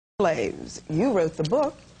slaves. You wrote the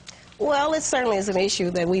book. Well, it certainly is an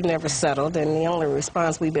issue that we've never settled, and the only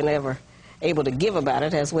response we've been ever able to give about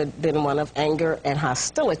it has been one of anger and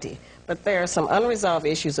hostility. But there are some unresolved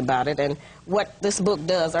issues about it, and what this book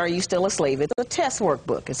does, Are You Still a Slave? It's a test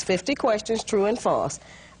workbook. It's 50 questions, true and false.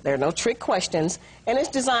 There are no trick questions, and it's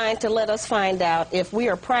designed to let us find out if we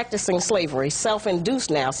are practicing slavery,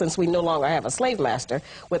 self-induced now, since we no longer have a slave master,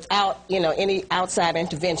 without, any outside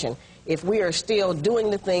intervention. If we are still doing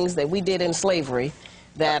the things that we did in slavery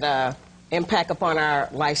that impact upon our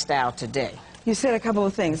lifestyle today. You said a couple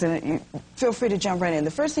of things, and you feel free to jump right in.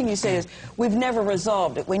 The first thing you say is, we've never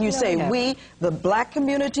resolved it. When you say we, the black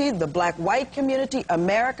community, the black-white community,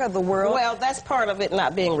 America, the world. Well, that's part of it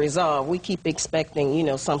not being resolved. We keep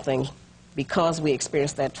expecting, something because we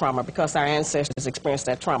experienced that trauma, because our ancestors experienced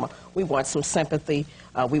that trauma. We want some sympathy.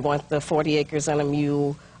 We want the 40 acres and a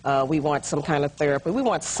mule. We want some kind of therapy. We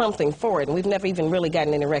want something for it, and we've never even really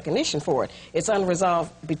gotten any recognition for it. It's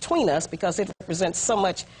unresolved between us because it represents so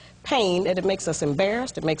much pain that it makes us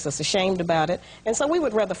embarrassed, it makes us ashamed about it, and so we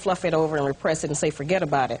would rather fluff it over and repress it and say forget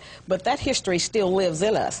about it. But that history still lives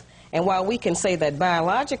in us. And while we can say that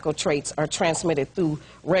biological traits are transmitted through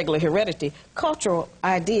regular heredity, cultural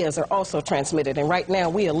ideas are also transmitted. And right now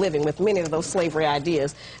we are living with many of those slavery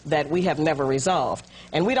ideas that we have never resolved.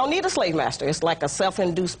 And we don't need a slave master. It's like a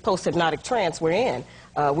self-induced post-hypnotic trance we're in.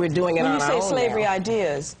 We're doing it on our own now. When you say slavery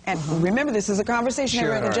ideas, and remember this is a conversation,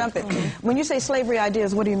 everyone can jump in. When you say slavery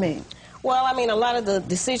ideas, what do you mean? Well, I mean, a lot of the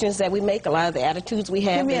decisions that we make, a lot of the attitudes we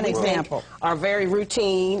have, give me an example, are very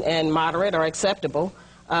routine and moderate or acceptable.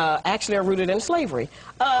 Actually are rooted in slavery.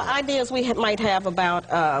 Ideas we might have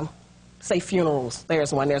about, say, funerals.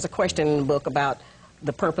 There's one. There's a question in the book about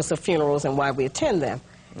the purpose of funerals and why we attend them.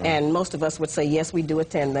 And most of us would say, yes, we do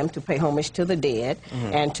attend them to pay homage to the dead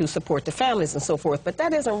and to support the families and so forth. But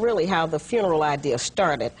that isn't really how the funeral idea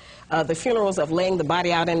started. The funerals of laying the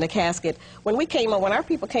body out in the casket. When our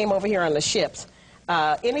people came over here on the ships,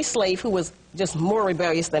 any slave who was just more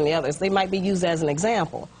rebellious than the others, they might be used as an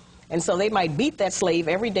example. And so they might beat that slave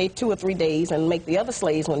every day, 2 or 3 days, and make the other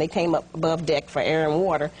slaves, when they came up above deck for air and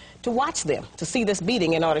water, to watch them, to see this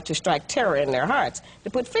beating in order to strike terror in their hearts, to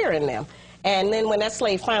put fear in them. And then when that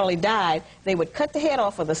slave finally died, they would cut the head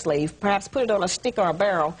off of the slave, perhaps put it on a stick or a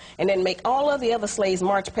barrel, and then make all of the other slaves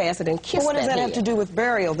march past it and kiss that head. What does that have to do with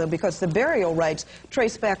burial, though? Because the burial rites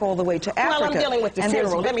trace back all the way to Africa. Well, I'm dealing with the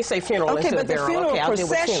funeral. Let me say funeral instead of burial. Okay, but the funeral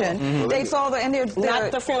procession dates all the...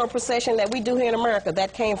 Not the funeral procession that we do here in America.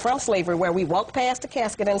 That came from slavery, where we walk past the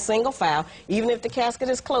casket in single file. Even if the casket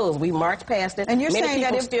is closed, we march past it. And you're saying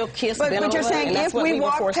that if... still kiss, but you're saying if we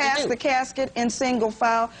walk past the casket in single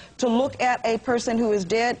file to look at a person who is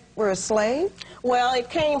dead, we're a slave? Well, it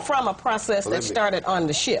came from a process that started on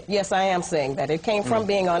the ship. Yes, I am saying that. It came from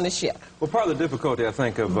being on the ship. Well, part of the difficulty, I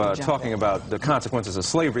think, of talking about the consequences of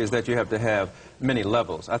slavery is that you have to have many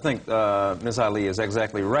levels. I think Ms. Ali is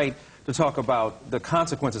exactly right to talk about the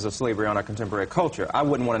consequences of slavery on our contemporary culture. I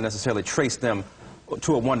wouldn't want to necessarily trace them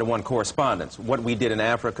to a one-to-one correspondence. What we did in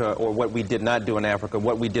Africa or what we did not do in Africa,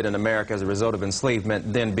 what we did in America as a result of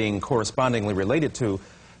enslavement, then being correspondingly related to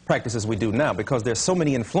practices we do now, because there's so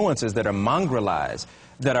many influences that are mongrelized,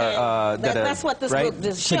 that are that's what this book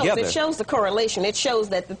just shows. It shows the correlation. It shows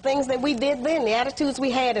that the things that we did then, the attitudes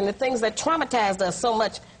we had, and the things that traumatized us so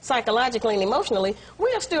much psychologically and emotionally,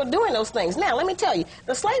 we are still doing those things. Now, let me tell you,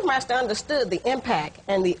 the slave master understood the impact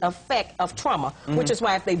and the effect of trauma, which is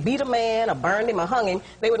why if they beat a man or burned him or hung him,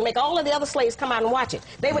 they would make all of the other slaves come out and watch it.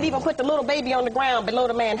 They would even put the little baby on the ground below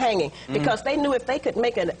the man hanging, because they knew if they could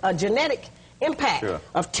make a genetic impact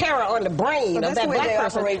of terror on the brain of that black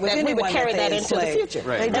person, that we would carry that into the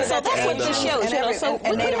future. And so that's what this shows. So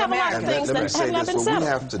we have a lot of things that have not been settled. What we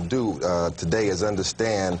have to do today is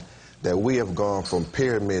understand that we have gone from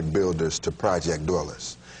pyramid builders to project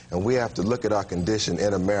dwellers. And we have to look at our condition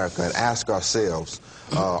in America and ask ourselves,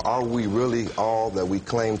 are we really all that we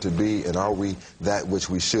claim to be, and are we that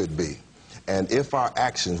which we should be? And if our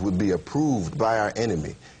actions would be approved by our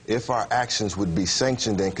enemy, if our actions would be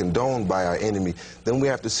sanctioned and condoned by our enemy, then we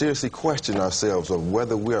have to seriously question ourselves of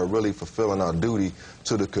whether we are really fulfilling our duty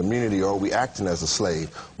to the community, or are we acting as a slave.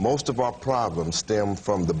 Most of our problems stem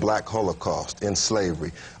from the black Holocaust in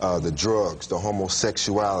slavery, the drugs, the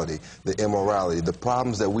homosexuality, the immorality. The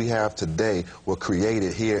problems that we have today were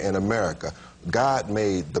created here in America. God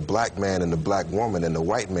made the black man and the black woman, and the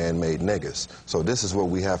white man made niggas. So this is what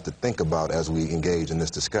we have to think about as we engage in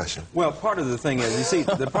this discussion. Well, part of the thing is, you see,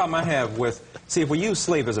 the problem I have with, if we use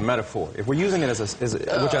slave as a metaphor, if we're using it as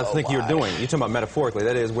which I think you're doing, you're talking about metaphorically,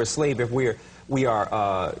 that is, we're slave if we're we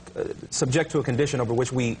are subject to a condition over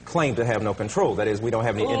which we claim to have no control. That is, we don't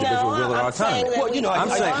have any individual will or autonomy. Well, you know, I'm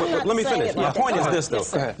saying, let me finish. My point is this,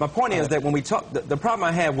 though. Yes, my point is that when we talk, the problem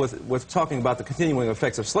I have with talking about the continuing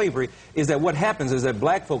effects of slavery is that what happens is that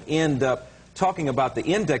black folk end up talking about the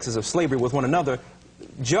indexes of slavery with one another,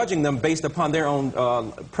 judging them based upon their own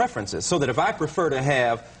preferences. So that if I prefer to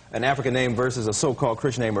have an African name versus a so-called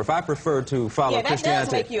Christian name, or if I prefer to follow Christianity... Yeah, that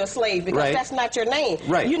does make you a slave, because that's not your name.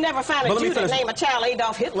 Right. You never found a Jew that named a child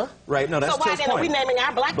Adolf Hitler. Right, no, that's so why then are we naming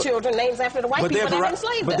our black children names after the white people that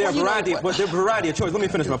enslaved us? But there are a variety of choices. Let me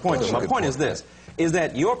finish my point, though. My point is this, is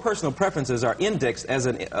that your personal preferences are indexed as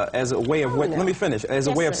a way of... Let me finish. As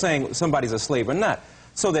a way of saying somebody's a slave or not.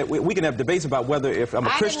 So that we can have debates about whether if I'm a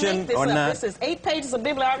Christian or not. This is 8 pages of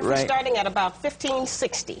bibliography starting at about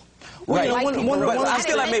 1560. Right. But I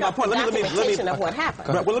still haven't made my point. Let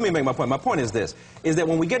me make my point. My point is this, is that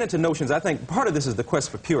when we get into notions, I think part of this is the quest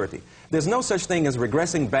for purity. There's no such thing as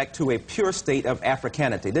regressing back to a pure state of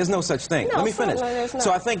Africanity. There's no such thing. No, let me finish.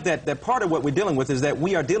 So I think that part of what we're dealing with is that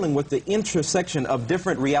we are dealing with the intersection of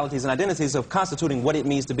different realities and identities of constituting what it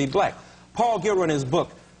means to be black. Paul Gilroy in his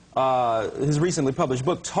book, his recently published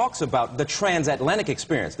book, talks about the transatlantic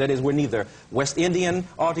experience. That is, we're neither West Indian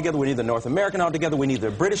altogether, we're neither North American altogether, we're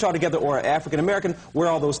neither British altogether or African American. We're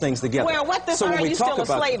all those things together. Well, what this Are You Still a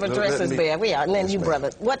Slave addresses there, and then you,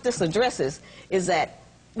 brother, what this addresses is that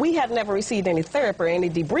we have never received any therapy or any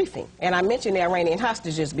debriefing. And I mentioned the Iranian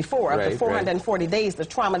hostages before. After 440 days, the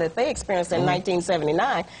trauma that they experienced in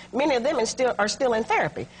 1979, many of them are still in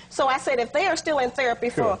therapy. So I said, if they are still in therapy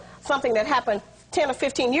for something that happened 10 or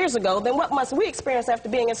 15 years ago, then what must we experience after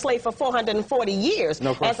being enslaved for 440 years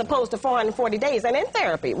as opposed to 440 days? And in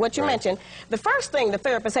therapy, what you mentioned, the first thing the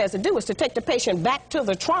therapist has to do is to take the patient back to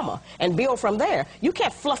the trauma and build from there. You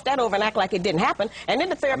can't fluff that over and act like it didn't happen. And then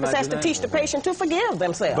the therapist has to teach the patient to forgive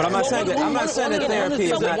themselves. But I'm not saying that therapy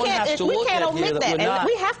is not... We can't omit that. And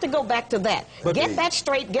we have to go back to that. Get that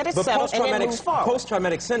straight, get it settled, and then move forward.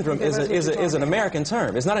 Post-traumatic syndrome is an American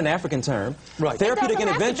term. It's not an African term. Right. Therapeutic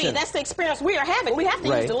intervention... That's the experience we are having. We have to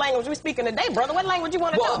use the language we're speaking today, brother. What language you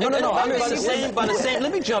want to talk? No.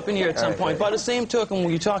 Let me jump in here at some point. By the same token,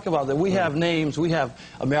 when you talk about that, we have names, we have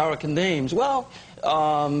American names. Well,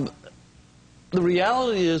 the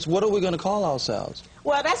reality is, what are we going to call ourselves?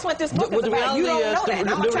 Well, that's what this book is about. You don't know that.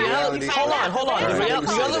 I'm trying to help you find out. Hold on.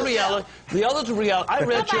 The other reality. I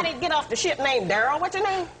read Somebody get off the ship named Daryl. What's your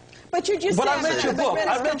name? But you just I read your book.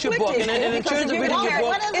 And in terms of reading your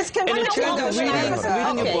book, it's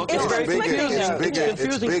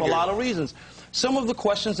confusing for a lot of reasons. Some of the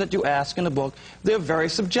questions that you ask in the book, they're very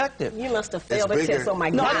subjective. You must have failed the test, oh my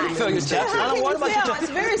God. No, I didn't fail your test. I don't worry about your test.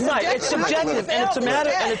 It's very subjective. Right, it's subjective, and it's a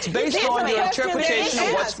matter, and it's based on your interpretation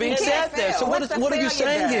of what's being said there. So what are you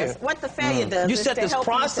saying here? What the failure does you set this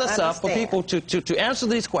process up for people to answer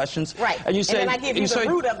these questions. Right, and you say, and then I give you the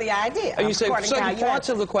root of the idea. And you say certain parts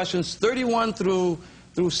of the questions, 31 through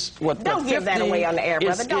what? Don't give that away on the air,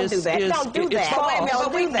 brother. Don't do that. Don't do that.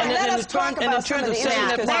 Let us talk about some of the setting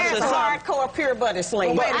that process up. Hardcore pure butter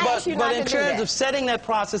slave. But in terms of setting that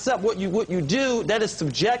process up, what you do, that is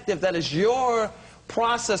subjective. That is your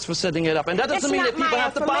process for setting it up, and that doesn't mean that people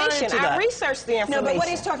have to buy into that. I researched the information. No, but what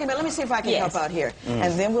he's talking about, let me see if I can help out here.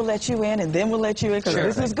 And then we'll let you in, and then we'll let you in, because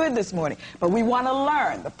this is good this morning. But we want to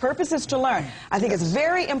learn. The purpose is to learn. I think it's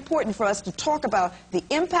very important for us to talk about the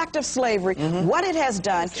impact of slavery, what it has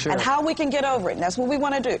done, and how we can get over it. And that's what we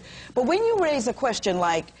want to do. But when you raise a question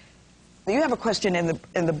like, you have a question in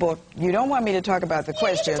the book. You don't want me to talk about the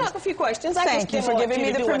questions. You can talk a few questions. Thank you for giving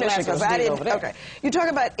me the permission, because I didn't. Okay. You talk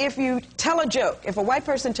about if you tell a joke, if a white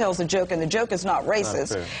person tells a joke and the joke is not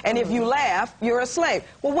racist, and if you laugh, you're a slave.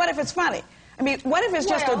 Well, what if it's funny? I mean, what if it's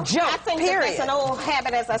just a joke, I think that's an old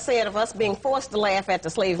habit, as I said, of us being forced to laugh at the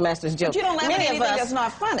slave master's joke. But you don't laugh at anything that's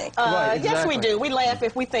not funny. Yes, we do. We laugh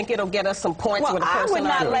if we think it'll get us some points with a person. I would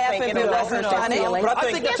not laugh if it wasn't funny. But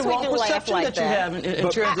I think that's the wrong perception that you have in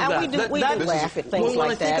terms of that. We do laugh at things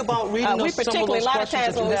like that. Think about reading we particularly, a lot of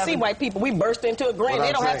times when we see white people, we burst into a grin.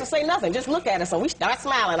 They don't have to say nothing. Just look at us and we start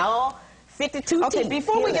smiling all 52 teeth. Okay,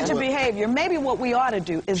 before we get to behavior, maybe what we ought to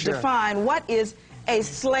do is define what is a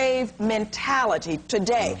slave mentality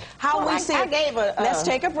today. How we see it. Let's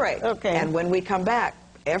take a break. Okay. And when we come back,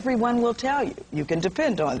 everyone will tell you. You can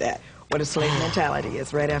depend on that. What a slave mentality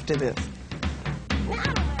is right after this.